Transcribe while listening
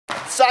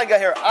exciting guy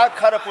here. I've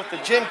caught up with the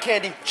Gym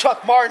Candy,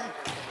 Chuck Martin.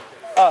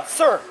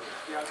 Sir,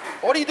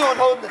 what are you doing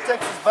holding the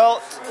Texas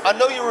belt? I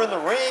know you were in the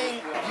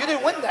ring. You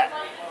didn't win that.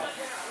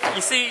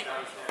 You see,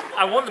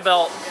 I won the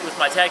belt with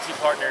my tag team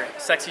partner,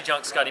 Sexy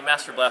Junk Scotty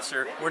Master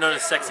Blaster. We're known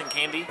as Sex and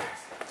Candy.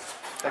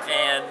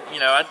 And, you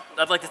know,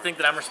 I'd like to think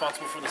that I'm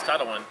responsible for this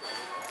title win.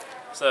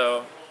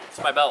 So,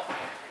 it's my belt.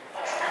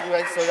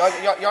 Anyway, so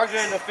y'all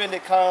going to defend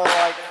it kind of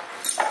like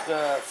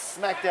the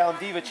SmackDown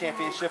Diva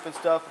Championship and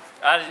stuff.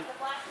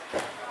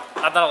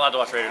 I'm not allowed to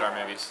watch rated R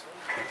movies.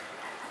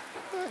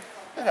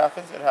 It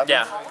happens. It happens.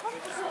 Yeah.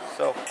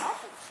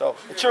 So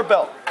it's your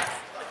belt.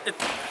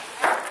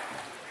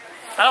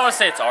 I don't want to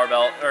say it's our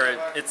belt or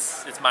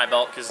it's my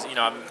belt because you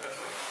know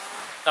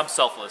I'm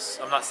selfless.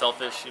 I'm not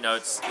selfish. You know,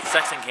 it's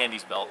Sex and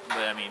Candy's belt, but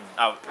I mean,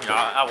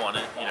 I want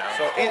it. You know.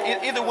 So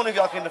either one of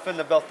y'all can defend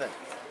the belt then.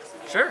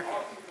 Sure.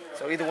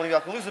 So either one of y'all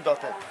can lose the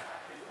belt then.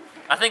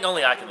 I think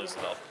only I can lose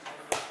the belt.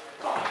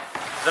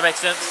 Does that make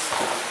sense?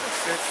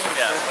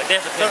 Yeah. Like they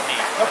have to pick me.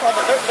 They're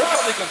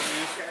probably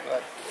confused,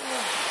 but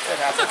it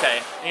happens. It's okay.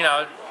 You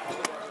know.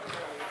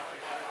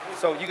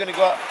 So you're gonna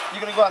go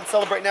out and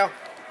celebrate now?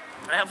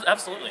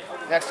 Absolutely.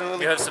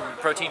 Absolutely. You have some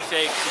protein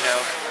shakes, you know,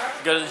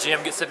 go to the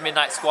gym, get some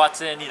midnight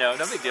squats in, you know,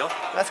 no big deal.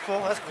 That's cool,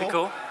 that's cool. Be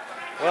cool.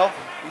 Well,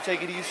 you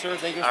take it easy, sir.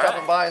 Thank you for All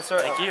stopping by, and sir,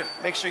 Thank you.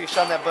 Make sure you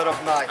shine that butt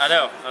up nice. I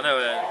know.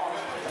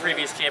 The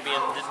previous champion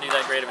didn't do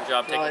that great of a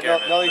job taking care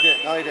of it. No, he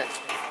didn't.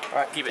 All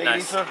right, Keep it take nice. It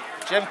easy, sir.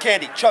 Gym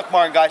Candy, Chuck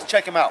Martin, guys,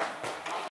 check him out.